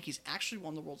 1998 Yankees actually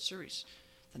won the World Series.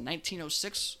 The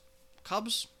 1906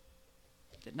 Cubs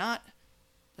did not.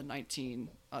 The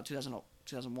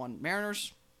 2001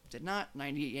 Mariners did not.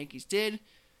 98 Yankees did.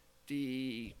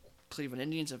 The Cleveland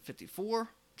Indians of 54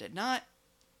 did not.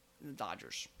 The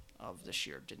Dodgers of this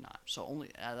year did not. So only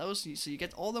those. So you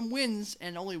get all them wins,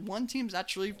 and only one team's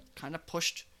actually kind of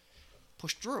pushed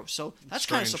through. So that's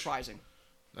kind of surprising.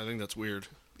 I think that's weird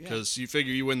because you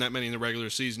figure you win that many in the regular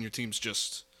season, your team's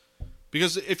just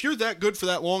because if you're that good for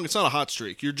that long, it's not a hot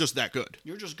streak. You're just that good.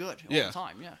 You're just good all the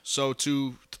time. Yeah. So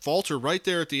to falter right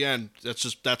there at the end,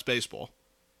 that's baseball.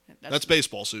 That's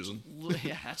baseball, Susan.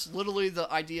 Yeah, that's literally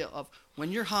the idea of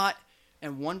when you're hot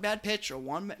and one bad pitch or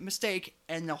one mistake,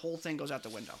 and the whole thing goes out the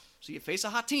window. So you face a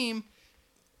hot team,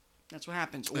 that's what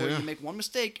happens. Or you make one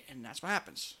mistake, and that's what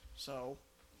happens. So,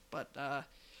 but, I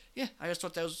just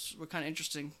thought those were kind of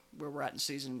interesting where we're at in the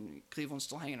season. Cleveland's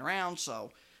still hanging around,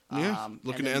 so...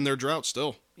 looking to end their drought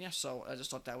still. Yeah, so I just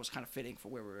thought that was kind of fitting for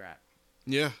where we were at.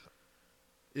 Yeah.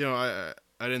 I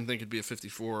didn't think it'd be a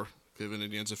 54 Cleveland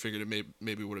Indians. I figured it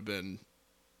maybe would have been,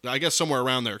 I guess, somewhere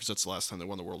around there because that's the last time they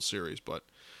won the World Series. But,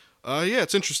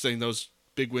 it's interesting. Those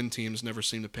big win teams never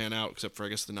seem to pan out except for, I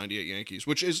guess, the 98 Yankees,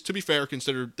 which is, to be fair,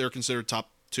 they're considered top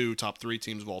 2, top 3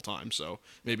 teams of all time. So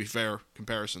maybe fair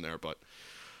comparison there. But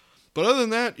other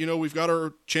than that, we've got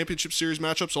our championship series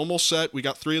matchups almost set. We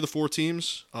got 3 of the 4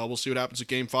 teams. We'll see what happens at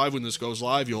Game 5 when this goes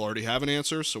live. You'll already have an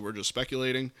answer, so we're just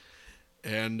speculating.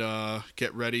 And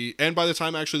get ready. And by the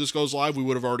time actually this goes live, we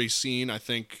would have already seen, I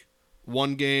think,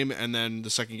 1 game and then the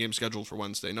second game scheduled for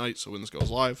Wednesday night, so when this goes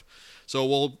live. So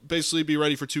we'll basically be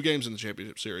ready for 2 games in the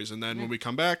championship series. And then when we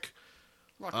come back,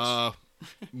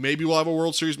 maybe we'll have a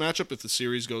World Series matchup if the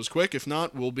series goes quick. If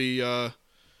not, we'll be,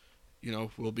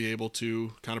 we'll be able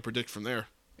to kind of predict from there.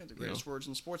 Yeah, the greatest words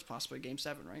in sports, possibly Game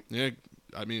 7, right? Yeah,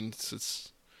 I mean,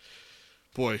 it's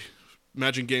boy,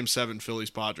 imagine Game 7 Phillies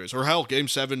Padres, or hell, Game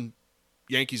 7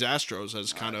 Yankees Astros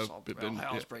has kind of been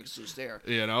hell's breaks loose there.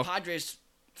 Padres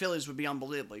Phillies would be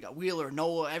unbelievable. You got Wheeler,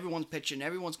 Nola, everyone's pitching,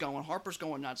 everyone's going. Harper's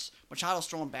going nuts. Machado's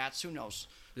throwing bats. Who knows?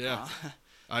 Yeah.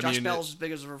 Josh Bell's as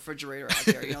big as a refrigerator out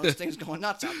there. This thing's going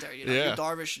nuts out there.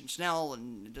 Darvish and Snell,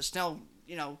 and does Snell,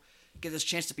 get this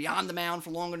chance to be on the mound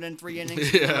for longer than 3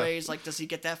 innings? Like, does he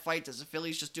get that fight? Does the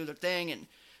Phillies just do their thing? And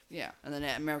and then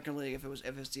American League, if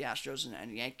it's the Astros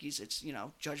and Yankees, it's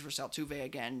Judge versus Altuve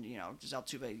again. Does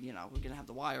Altuve, we're gonna have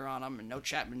the wire on him, and no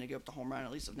Chapman to give up the home run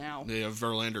at least of now. They have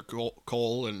Verlander,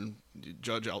 Cole, and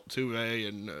Judge Altuve,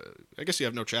 and I guess you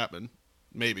have no Chapman,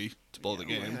 maybe to blow the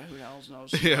game. Who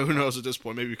knows? Who knows at this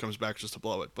point? Maybe he comes back just to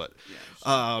blow it, but that's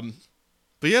our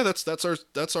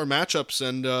matchups,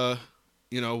 and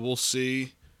we'll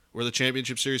see where the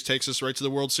championship series takes us right to the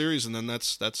World Series, and then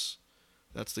that's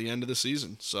the end of the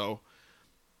season. So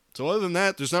other than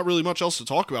that, there's not really much else to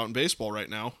talk about in baseball right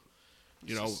now.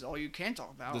 This is all you can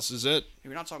talk about. This is it. If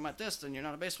you're not talking about this, then you're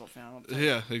not a baseball fan.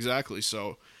 Yeah, exactly.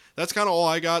 So that's kind of all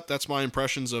I got. That's my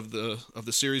impressions of the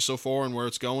series so far and where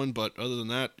it's going. But other than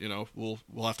that, we'll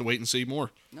have to wait and see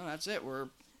more. No, that's it. We're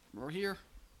here.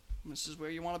 This is where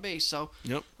you want to be. So.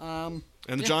 Yep. And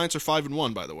the Giants are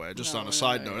 5-1, by the way. Just on a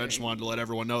side note, I just wanted to let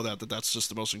everyone know that's just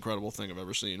the most incredible thing I've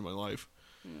ever seen in my life.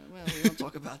 Yeah, well, we don't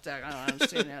talk about that. I'm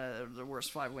saying that the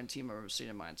worst 5-win team I've ever seen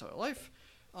in my entire life.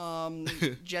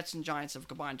 Jets and Giants have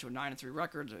combined to a 9-3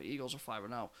 record. The Eagles are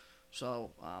 5-0.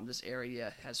 So this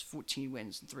area has 14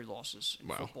 wins and 3 losses in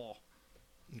football.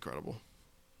 Incredible.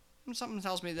 And something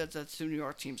tells me that the 2 New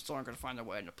York teams still aren't going to find their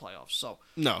way into the playoffs. So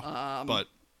no, but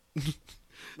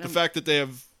the fact that they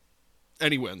have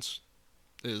any wins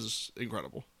is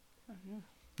incredible.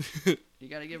 You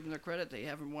got to give them their credit. They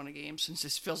haven't won a game since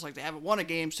it feels like they haven't won a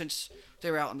game since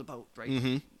they were out on the boat, right?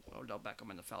 Mm-hmm. Odell Beckham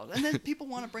and the fellas. And then people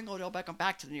want to bring Odell Beckham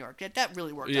back to New York. That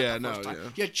really worked out the first time.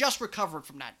 Yeah. You just recovered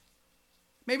from that.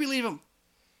 Maybe leave him.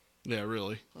 Yeah,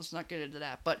 really. Let's not get into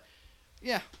that. But,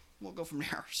 yeah, we'll go from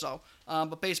there. So,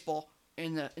 but baseball,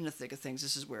 in the thick of things,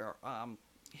 this is where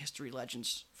history,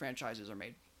 legends, franchises are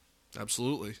made.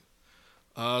 Absolutely.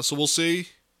 So we'll see,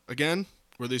 again,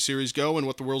 where these series go and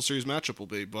what the World Series matchup will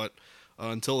be. But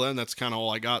until then, that's kind of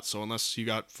all I got. So unless you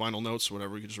got final notes or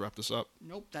whatever, we can just wrap this up.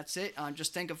 Nope, that's it.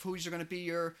 Just think of who's going to be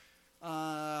your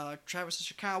Travis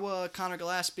Ishikawa, Connor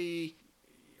Gillespie,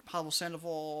 Pablo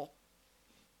Sandoval,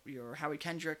 your Howie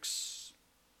Kendricks,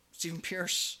 Stephen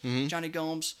Pierce, Johnny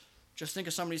Gomes. Just think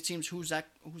of some of these teams. Who's that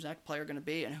player going to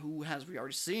be, and who has we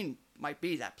already seen might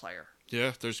be that player.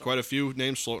 Yeah, there's quite a few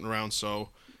names floating around. So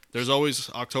there's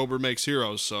always October makes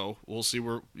heroes. So we'll see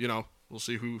we'll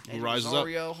see who rises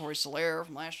Rosario, up. Jorge Soler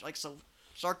from last year. So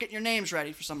start getting your names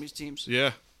ready for some of these teams.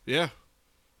 Yeah.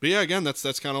 But yeah, again, that's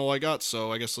kind of all I got.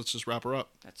 So I guess let's just wrap her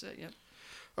up. That's it. Yep.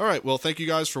 All right. Well, thank you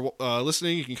guys for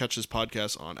listening. You can catch this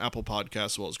podcast on Apple Podcasts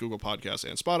as well as Google Podcasts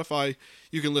and Spotify.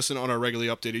 You can listen on our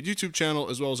regularly updated YouTube channel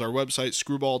as well as our website,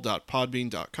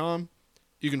 screwball.podbean.com.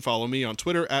 You can follow me on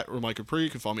Twitter at Mike Lepre. You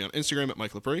can follow me on Instagram at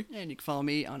Mike Lepre. And you can follow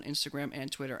me on Instagram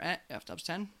and Twitter at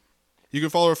FDubs10. You can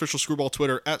follow our official Screwball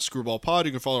Twitter at ScrewballPod.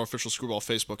 You can follow our official Screwball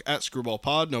Facebook at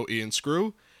ScrewballPod. No E in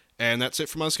Screw. And that's it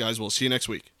from us, guys. We'll see you next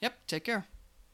week. Yep. Take care.